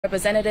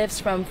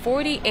Representatives from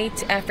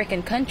 48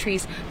 African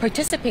countries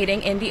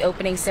participating in the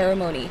opening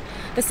ceremony.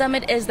 The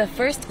summit is the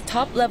first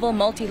top-level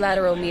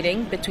multilateral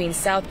meeting between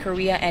South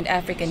Korea and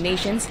African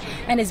nations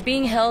and is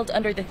being held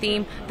under the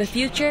theme, "The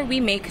Future We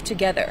Make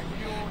Together."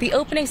 The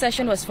opening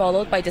session was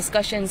followed by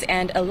discussions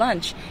and a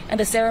lunch, and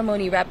the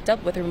ceremony wrapped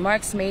up with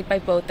remarks made by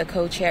both the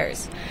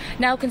co-chairs.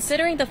 Now,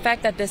 considering the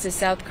fact that this is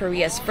South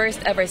Korea's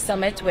first ever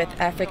summit with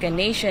African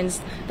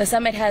nations, the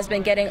summit has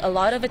been getting a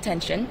lot of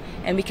attention,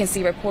 and we can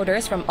see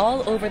reporters from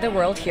all over the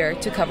world here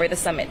to cover the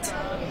summit.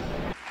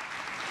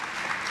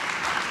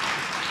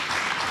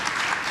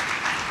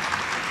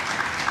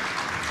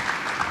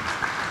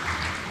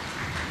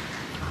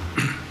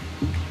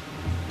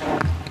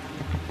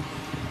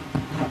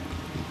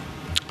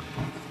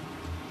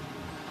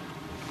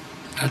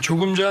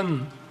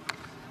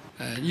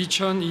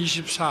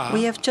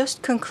 We have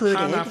just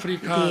concluded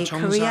the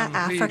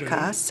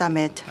Korea-Africa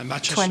Summit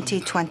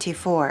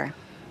 2024.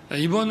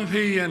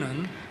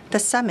 The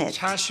summit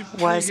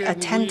was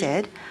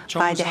attended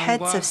by the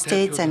heads of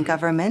states and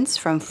governments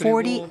from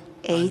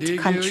 48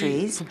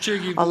 countries,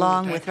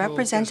 along with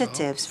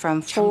representatives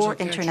from 4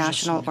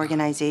 international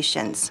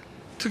organizations.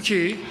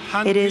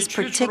 It is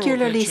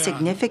particularly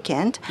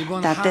significant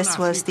that this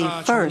was the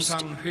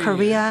first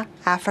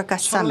Korea-Africa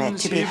Summit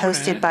to be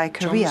hosted by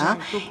Korea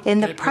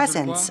in the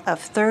presence of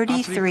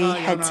 33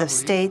 heads of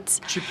states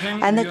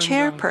and the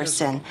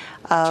chairperson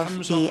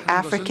of the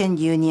African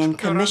Union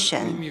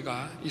Commission.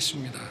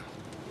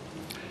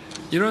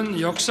 It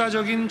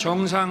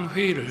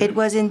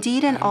was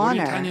indeed an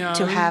honor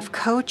to have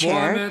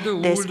co-chaired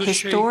this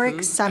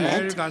historic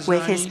summit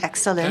with His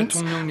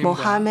Excellency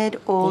Mohammed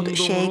Ould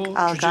Sheikh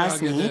Al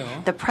Ghazni,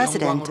 the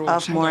President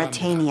of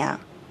Mauritania.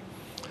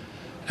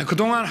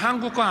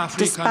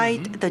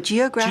 Despite the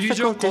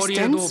geographical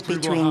distance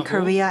between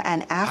Korea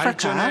and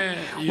Africa,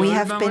 we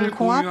have been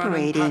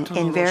cooperating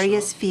in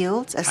various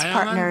fields as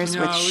partners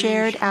with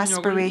shared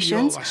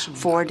aspirations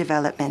for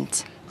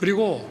development.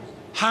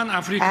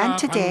 And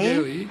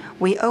today,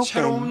 we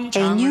open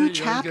a new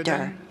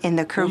chapter in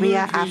the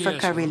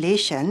Korea-Africa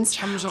relations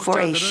for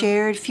a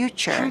shared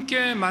future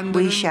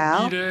we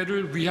shall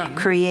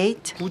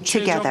create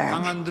together.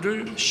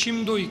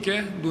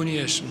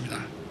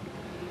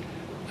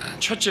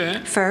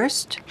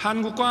 First,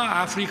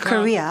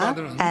 Korea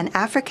and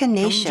African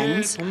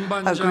nations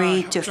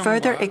agreed to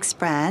further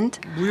expand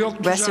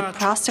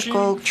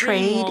reciprocal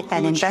trade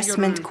and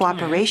investment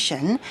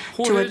cooperation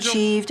to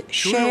achieve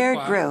shared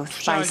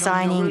growth by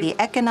signing the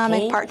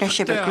Economic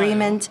Partnership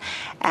Agreement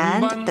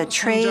and the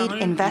Trade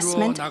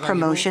Investment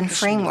Promotion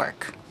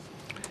Framework.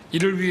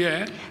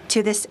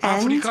 To this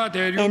end,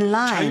 in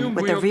line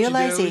with the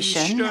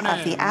realization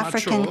of the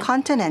African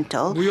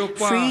Continental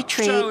Free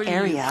Trade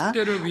Area,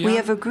 we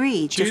have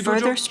agreed to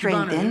further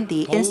strengthen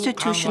the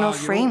institutional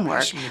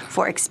framework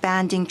for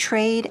expanding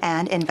trade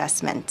and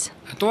investment.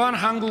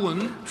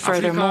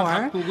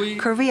 Furthermore,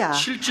 Korea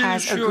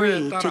has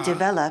agreed to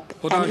develop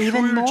an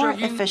even more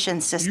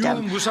efficient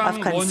system of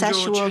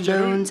concessional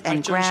loans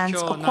and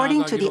grants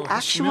according to the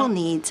actual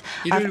needs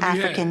of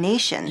African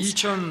nations.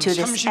 To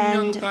this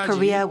end,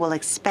 Korea will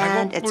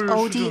expand its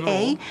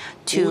ODA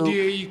to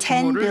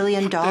 $10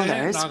 billion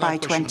by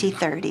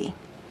 2030.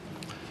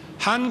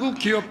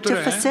 To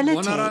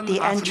facilitate the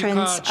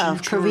entrance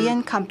of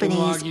Korean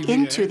companies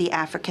into the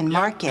African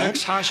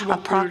market,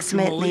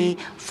 approximately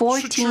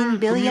 $14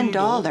 billion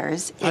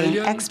in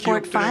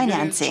export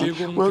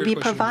financing will be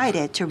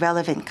provided to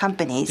relevant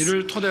companies,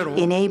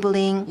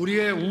 enabling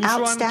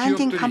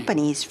outstanding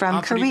companies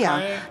from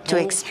Korea to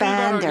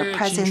expand their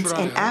presence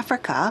in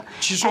Africa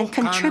and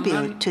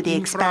contribute to the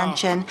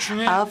expansion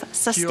of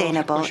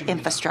sustainable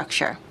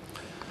infrastructure.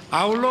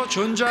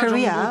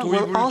 Korea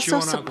will also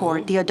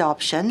support the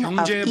adoption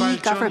of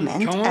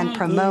e-government and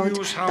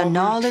promote the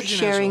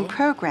knowledge-sharing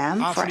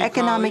program for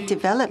economic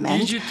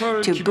development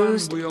to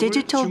boost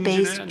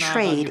digital-based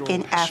trade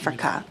in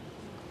Africa.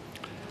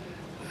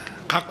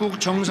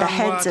 The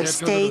heads of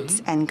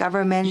states and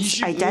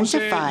governments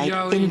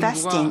identified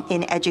investing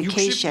in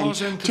education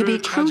to be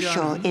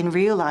crucial in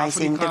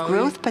realizing the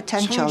growth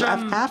potential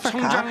of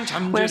Africa,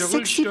 where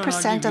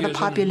 60% of the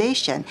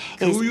population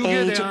is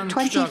aged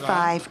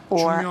 25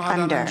 or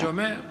under.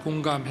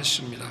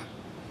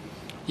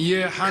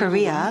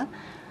 Korea,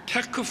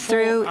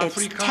 through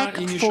its Tech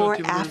for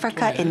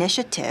Africa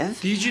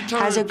initiative,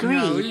 has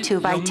agreed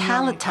to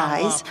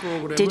vitalize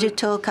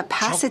digital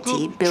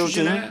capacity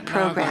building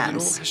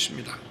programs.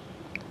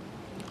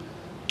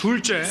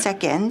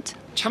 Second,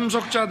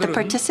 the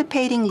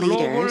participating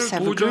leaders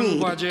have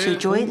agreed to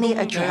jointly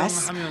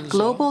address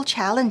global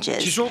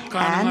challenges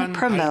and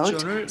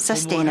promote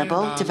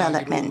sustainable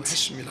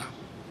development.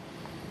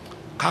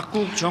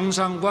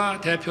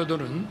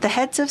 The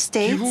heads of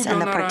states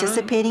and the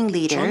participating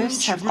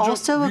leaders have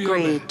also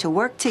agreed to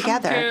work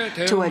together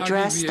to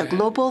address the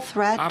global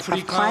threat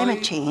of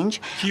climate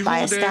change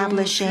by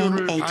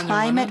establishing a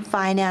climate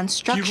finance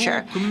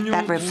structure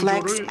that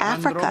reflects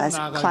Africa's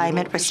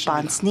climate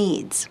response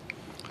needs.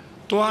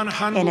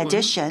 In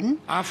addition,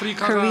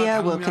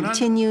 Korea will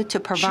continue to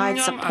provide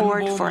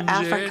support for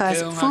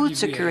Africa's food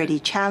security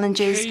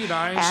challenges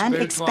and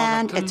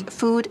expand its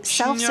food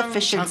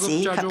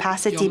self-sufficiency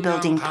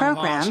capacity-building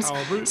programs,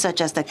 such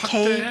as the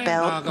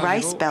K-Belt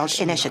Rice Belt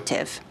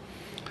Initiative.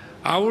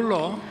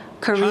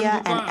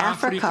 Korea and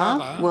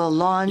Africa will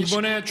launch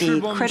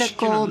the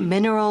Critical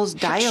Minerals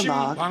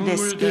Dialogue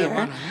this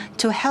year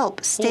to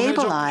help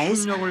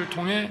stabilize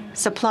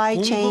supply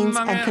chains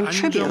and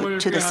contribute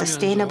to the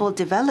sustainable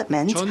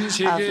development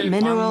of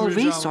mineral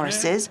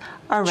resources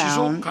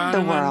around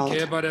the world.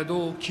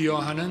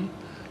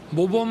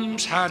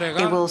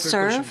 It will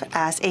serve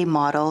as a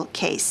model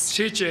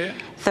case.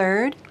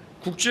 Third,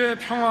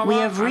 we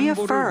have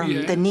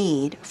reaffirmed the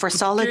need for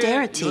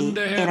solidarity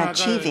in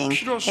achieving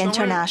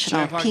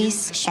international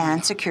peace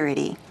and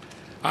security.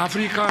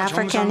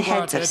 African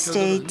heads of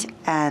state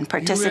and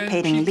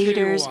participating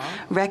leaders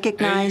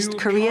recognized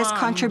Korea's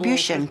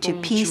contribution to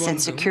peace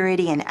and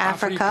security in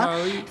Africa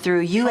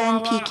through UN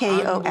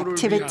PKO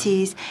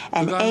activities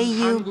and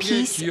AU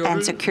peace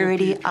and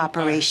security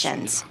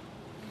operations.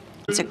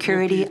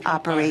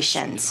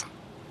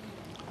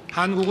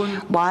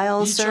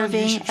 While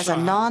serving as a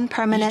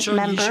non-permanent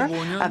member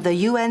of the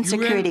UN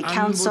Security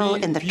Council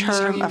in the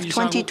term of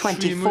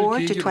 2024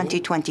 to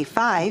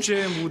 2025,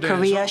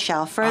 Korea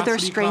shall further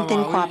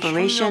strengthen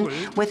cooperation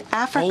with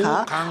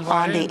Africa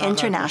on the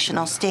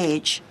international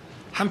stage.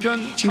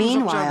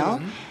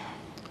 Meanwhile,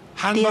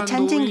 the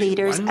attending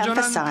leaders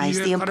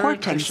emphasized the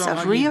importance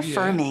of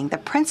reaffirming the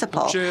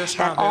principle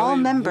that all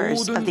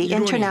members of the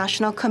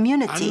international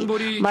community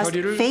must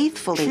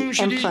faithfully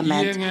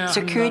implement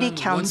Security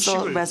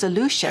Council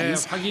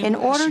resolutions in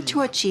order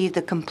to achieve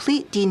the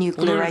complete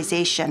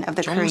denuclearization of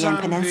the Korean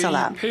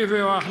Peninsula.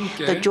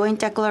 The joint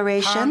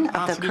declaration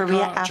of the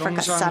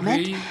Korea-Africa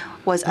Summit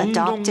was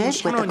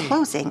adopted with the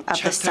closing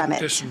of the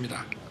summit.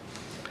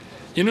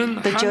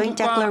 The joint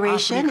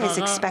declaration is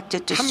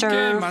expected to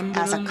serve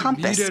as a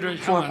compass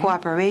for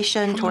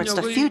cooperation towards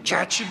the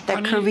future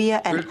that Korea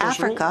and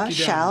Africa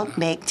shall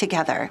make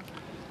together.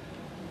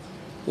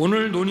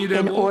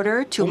 In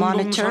order to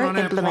monitor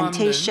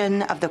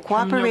implementation of the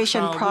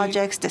cooperation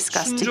projects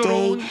discussed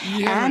today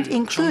and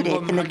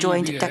included in the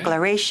joint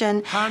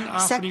declaration,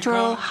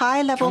 sectoral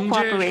high-level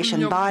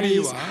cooperation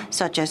bodies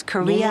such as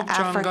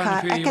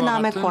Korea-Africa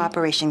Economic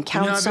Cooperation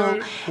Council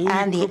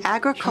and the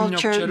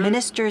Agriculture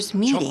Ministers'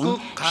 Meeting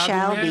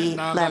shall be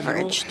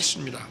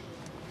leveraged.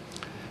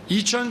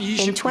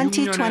 In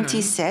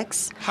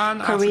 2026,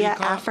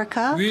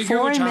 Korea-Africa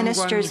Foreign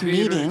Ministers'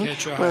 Meeting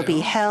will be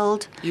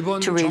held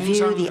to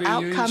review the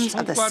outcomes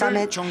of the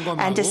summit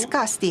and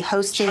discuss the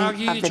hosting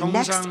of the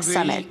next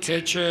summit.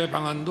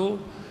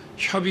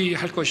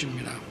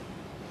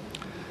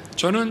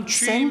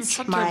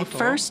 Since my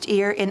first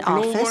year in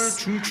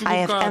office, I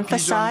have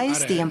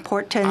emphasized the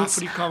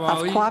importance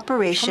of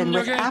cooperation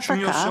with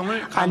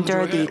Africa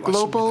under the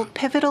Global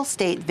Pivotal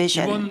State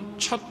Vision.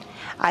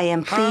 I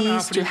am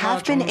pleased to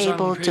have been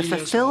able to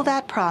fulfill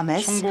that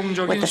promise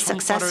with the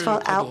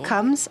successful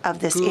outcomes of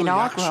this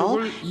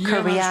inaugural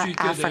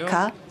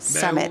Korea-Africa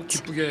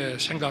Summit.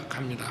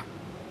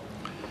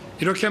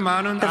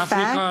 The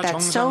fact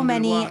that so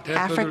many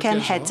African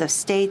heads of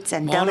states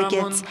and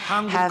delegates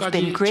have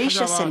been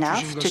gracious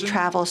enough to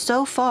travel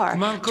so far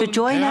to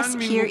join us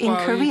here in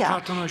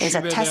Korea is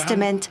a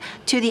testament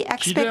to the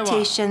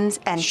expectations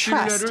and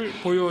trust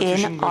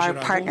in our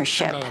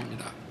partnership.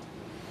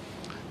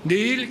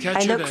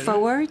 I look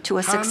forward to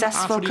a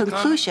successful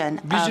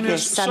conclusion of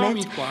this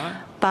summit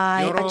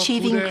by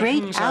achieving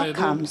great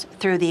outcomes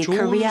through the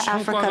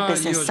Korea-Africa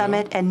Business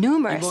Summit and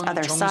numerous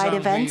other side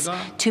events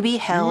to be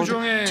held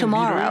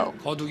tomorrow.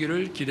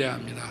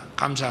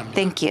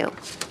 Thank you.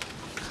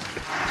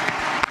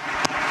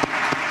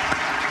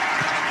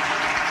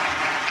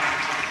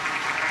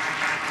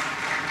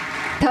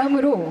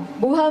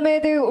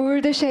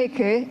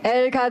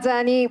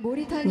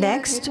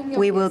 Next,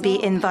 we will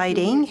be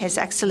inviting His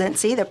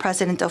Excellency, the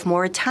President of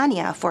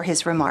Mauritania, for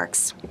his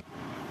remarks.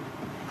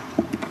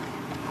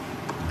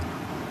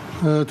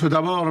 Tout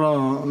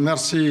d'abord,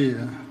 merci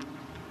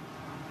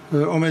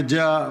aux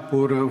médias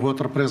pour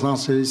votre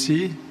présence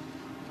ici.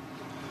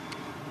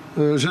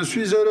 Je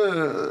suis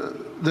heureux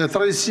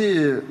d'être ici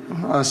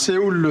à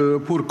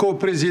Séoul pour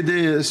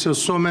co-présider ce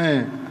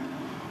sommet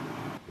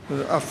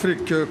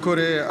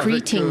Afrique-Corée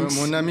avec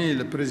mon ami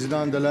le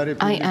président de la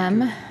République.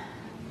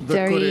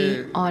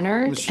 Very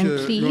honored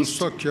and pleased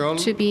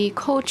to be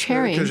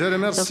co-chairing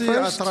the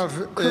first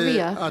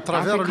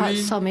Korea-Africa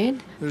Summit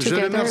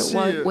together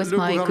with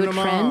my good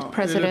friend,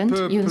 President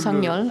Yoon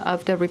Suk-yeol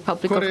of the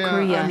Republic of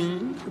Korea.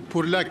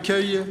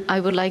 I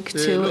would like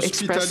to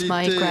express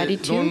my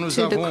gratitude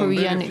to the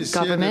Korean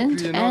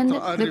government and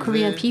the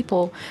Korean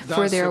people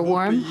for their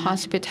warm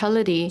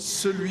hospitality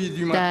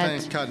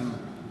that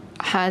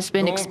has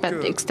been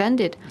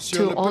extended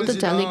to all the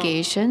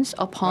delegations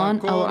upon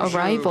our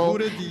arrival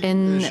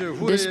in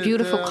this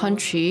beautiful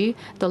country,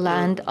 the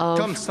land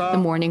of the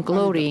morning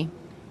glory.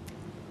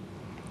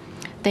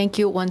 Thank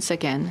you once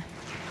again.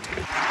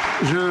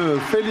 Je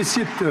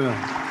félicite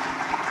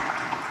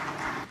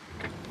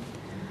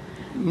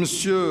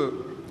Monsieur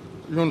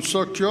Yoon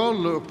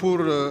Suk-yeol pour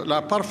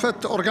la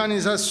parfaite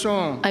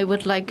organisation. I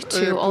would like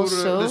to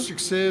also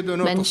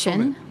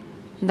mention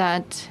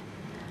that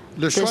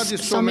this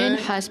summit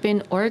has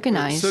been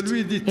organized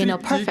in a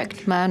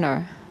perfect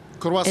manner.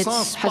 It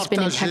has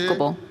been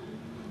impeccable.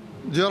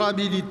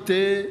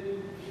 Durabilité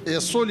et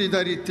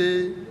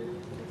solidarité.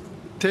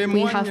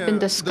 We have been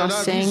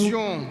discussing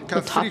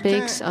the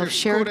topics of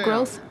shared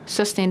growth,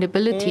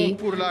 sustainability,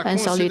 and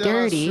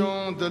solidarity,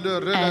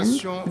 and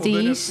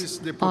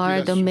these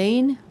are the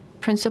main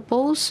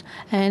principles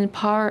and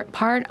part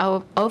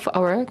of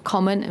our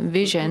common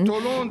vision.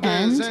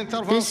 And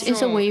this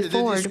is a way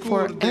forward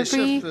for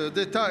every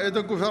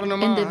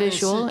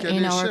individual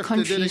in our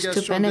countries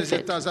to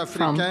benefit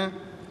from.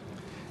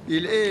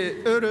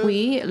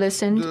 We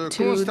listened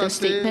to the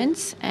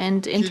statements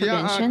and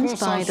interventions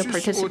by the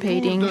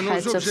participating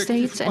heads of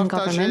states and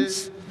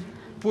governments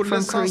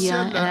from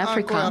Korea and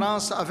Africa.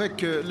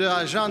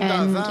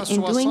 And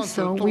in doing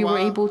so, we were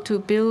able to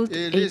build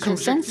a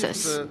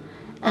consensus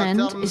and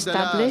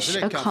establish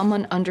a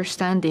common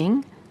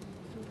understanding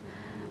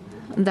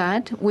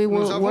that we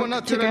will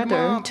work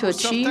together to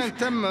achieve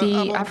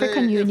the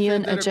African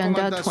Union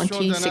Agenda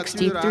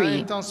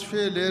 2063.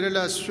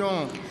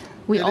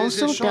 We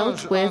also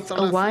dealt with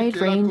a wide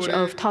range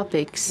of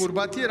topics,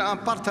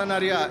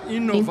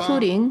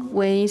 including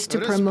ways to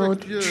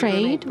promote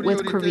trade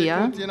with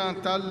Korea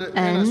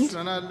and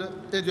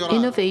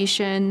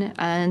innovation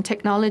and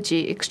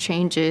technology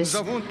exchanges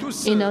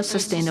in a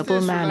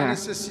sustainable manner.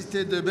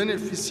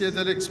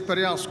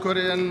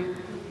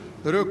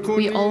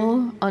 We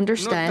all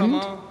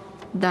understand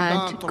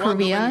that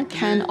Korea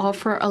can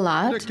offer a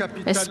lot,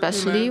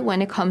 especially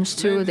when it comes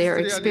to their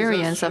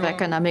experience of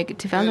economic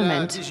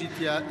development,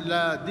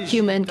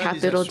 human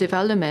capital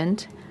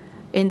development,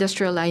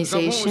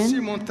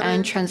 industrialization,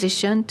 and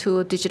transition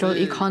to a digital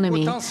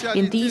economy.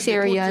 In these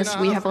areas,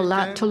 we have a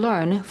lot to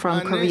learn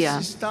from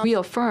Korea. We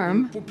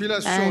affirm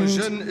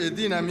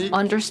and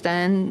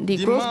understand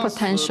the growth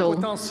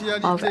potential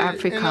of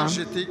Africa.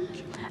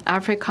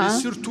 Africa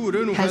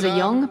has a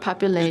young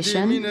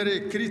population,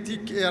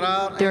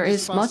 there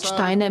is much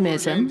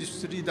dynamism,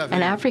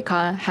 and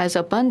Africa has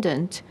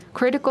abundant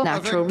critical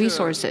natural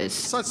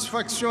resources.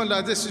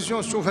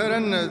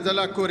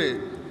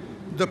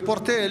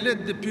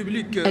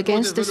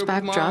 Against this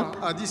backdrop,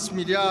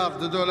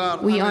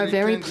 we are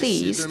very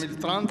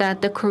pleased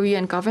that the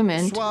Korean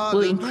government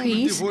will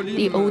increase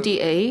the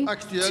ODA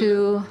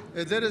to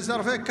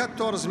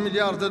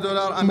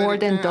more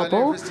than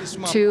double,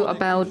 to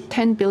about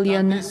 $10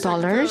 billion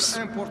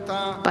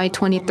by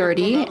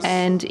 2030,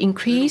 and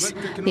increase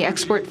the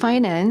export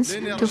finance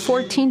to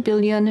 $14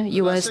 billion.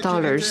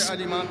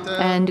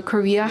 And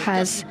Korea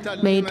has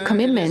made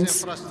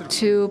commitments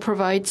to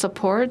provide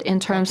support in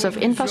terms of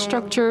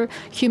infrastructure,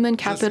 human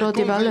capital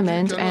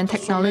development, and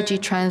technology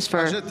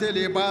transfer.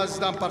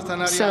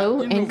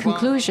 So, in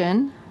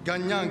conclusion,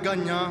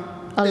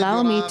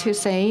 allow me to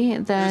say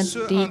that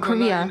the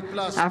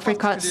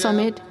Korea-Africa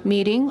Summit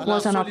meeting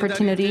was an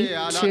opportunity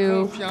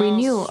to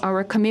renew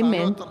our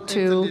commitment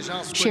to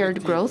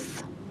shared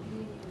growth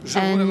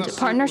and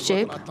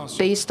partnership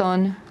based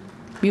on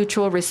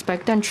mutual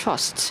respect and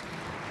trust.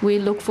 We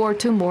look forward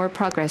to more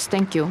progress.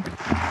 Thank you.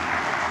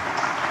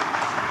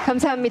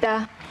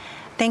 감사합니다.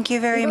 Thank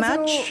you very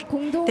much.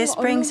 This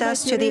brings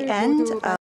us to the end of